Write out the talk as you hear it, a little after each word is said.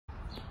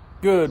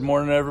Good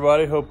morning,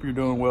 everybody. Hope you're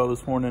doing well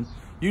this morning.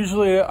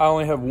 Usually I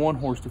only have one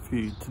horse to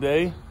feed.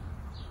 Today,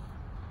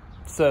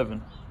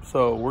 7.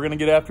 So we're gonna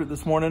get after it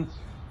this morning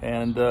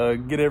and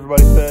get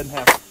everybody fed and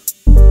happy.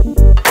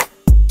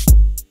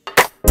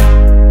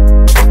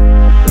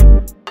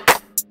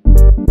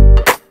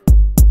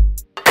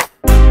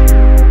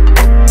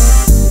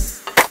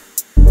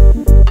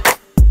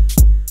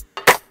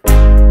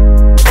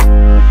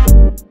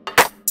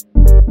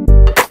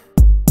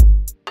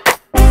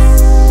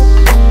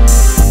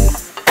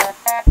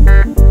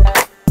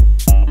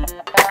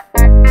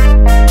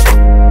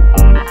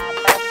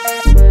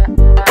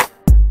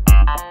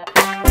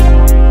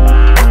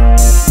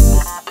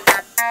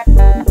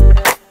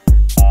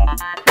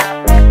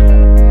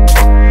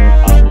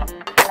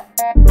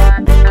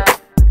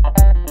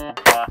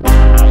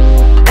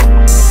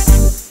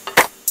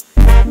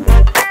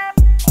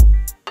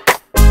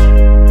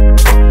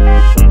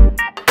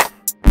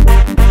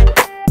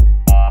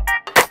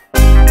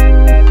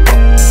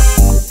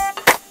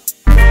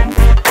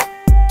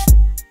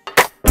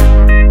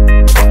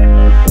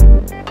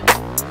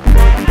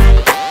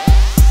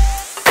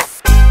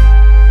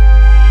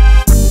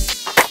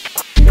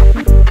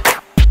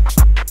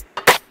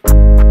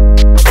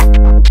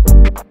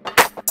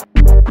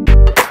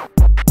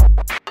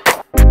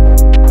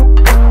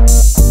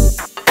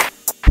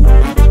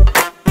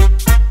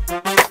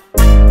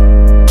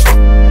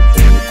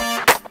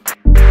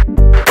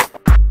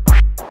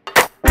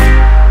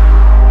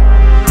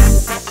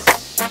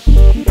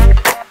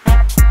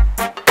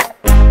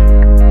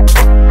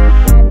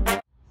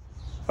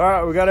 All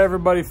right, we got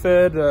everybody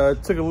fed.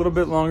 It took a little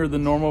bit longer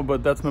than normal,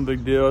 but that's no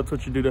big deal. That's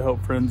what you do to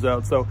help friends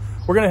out. So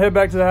we're gonna head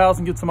back to the house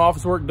and get some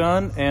office work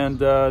done, and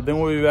then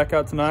we'll be back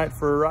out tonight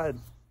for a ride.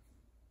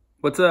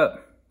 What's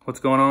up? What's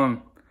going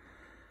on?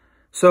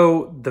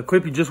 So the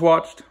clip you just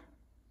watched,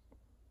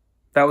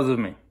 that was of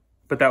me,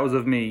 but that was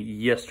of me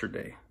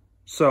yesterday.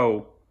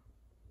 So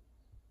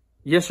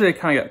yesterday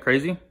kind of got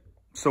crazy,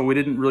 so we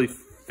didn't really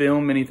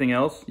film anything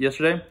else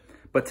yesterday,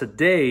 but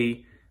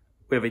today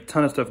we have a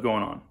ton of stuff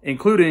going on,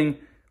 including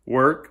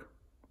work,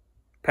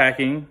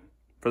 packing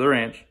for the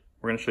ranch.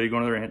 We're gonna show you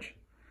going to the ranch.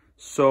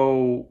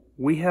 So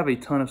we have a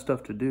ton of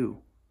stuff to do.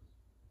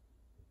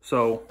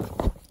 So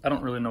I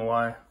don't really know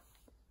why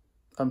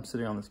I'm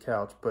sitting on this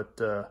couch, but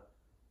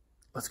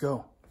let's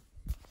go.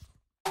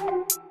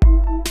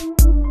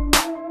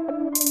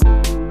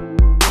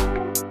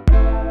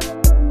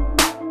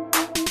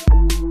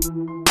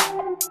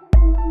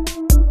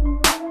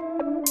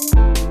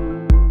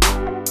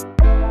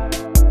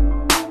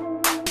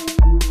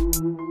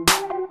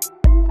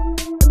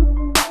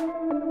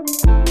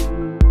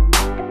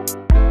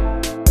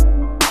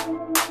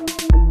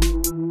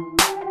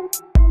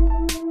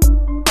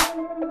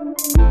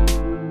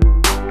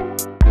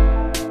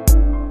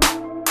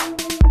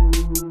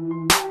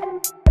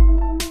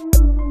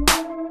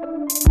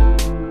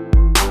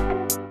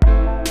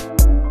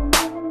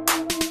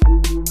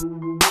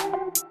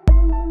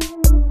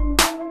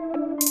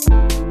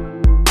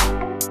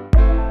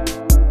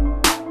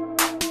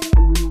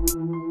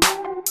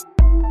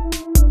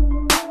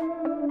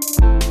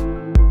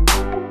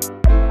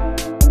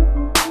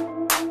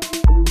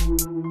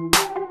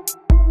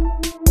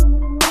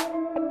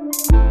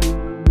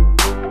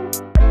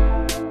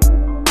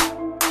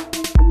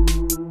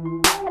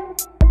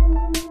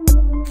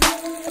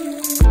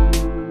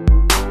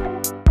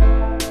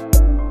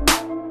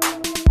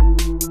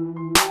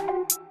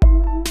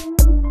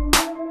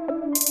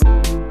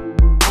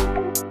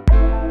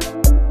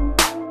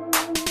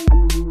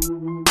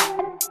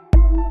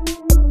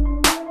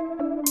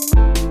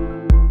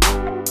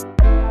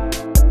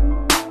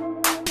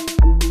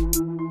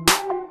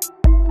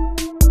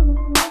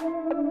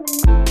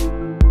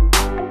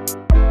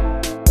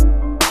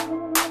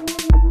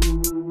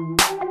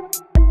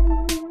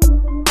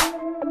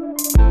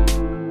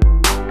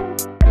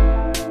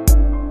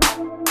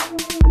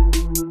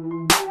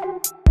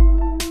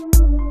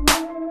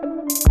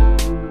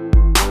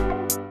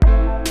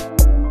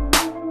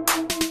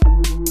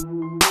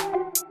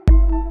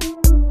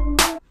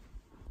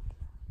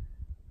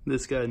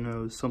 This guy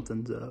knows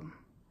something's up. You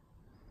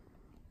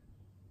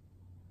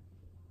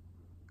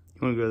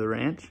wanna go to the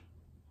ranch?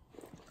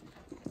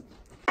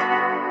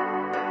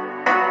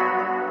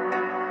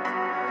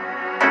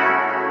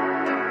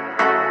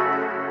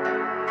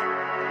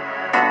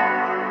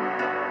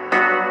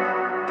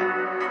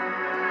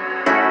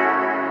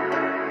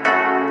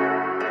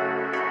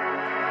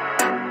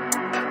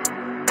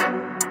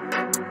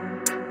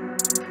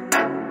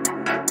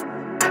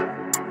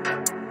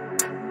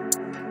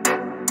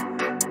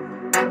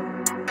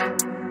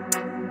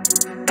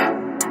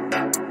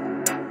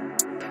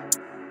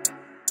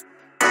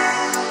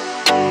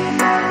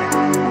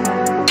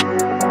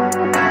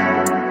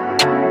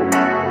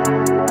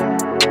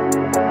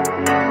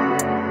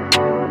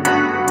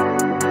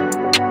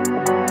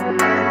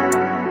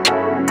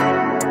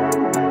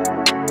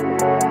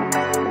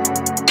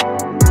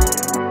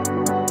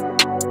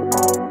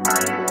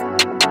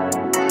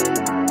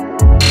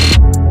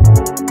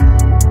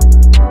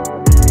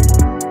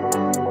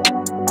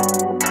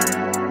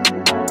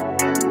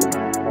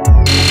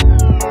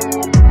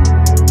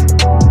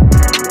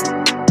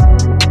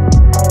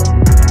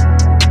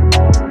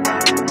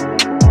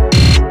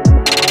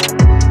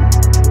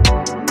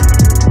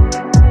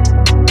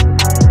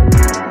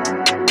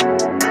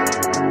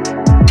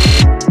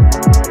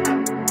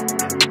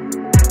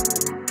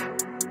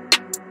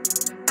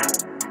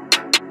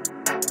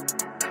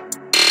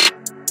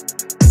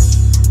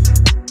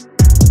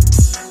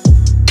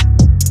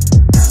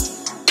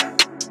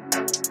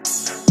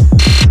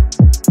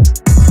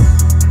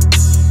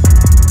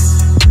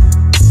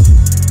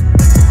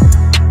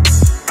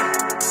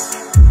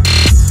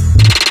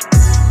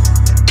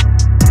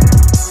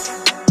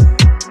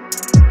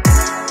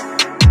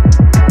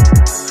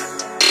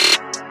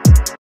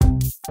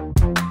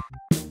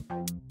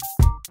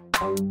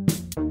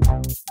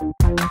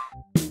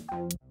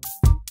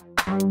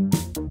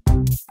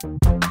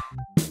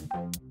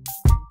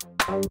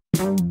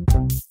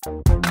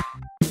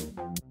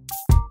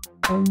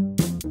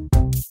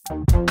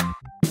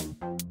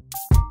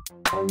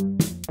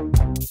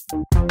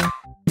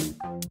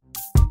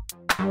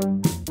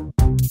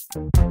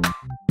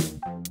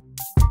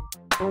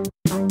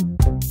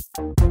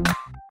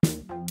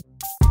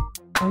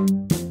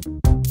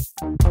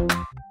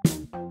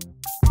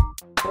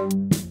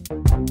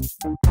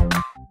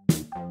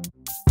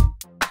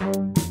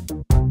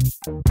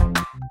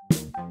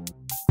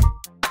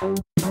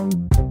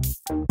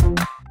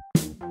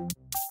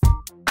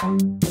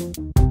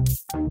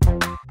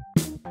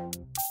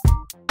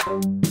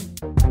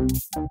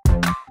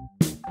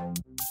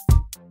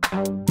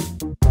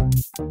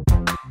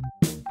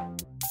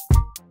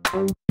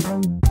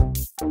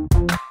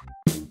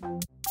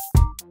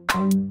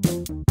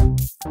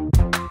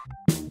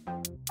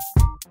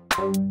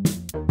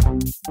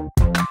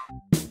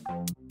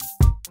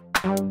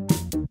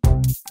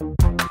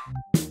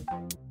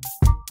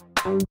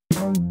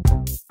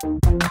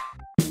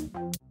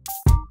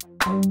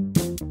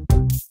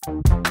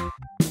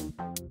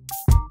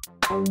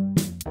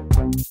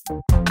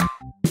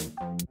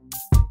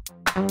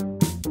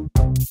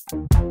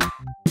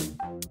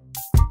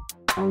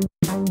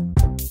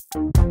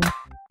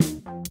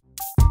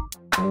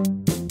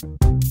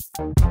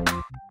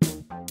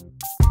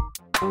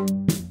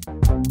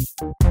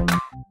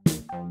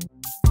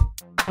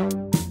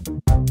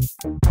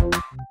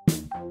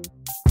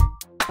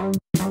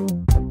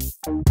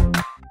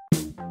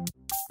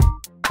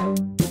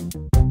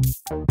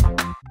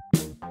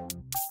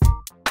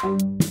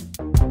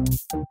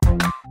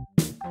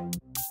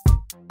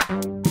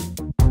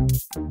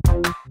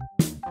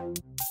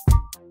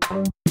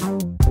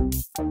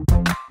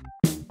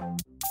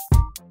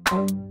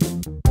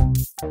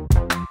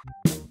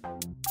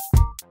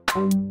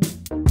 Thank you.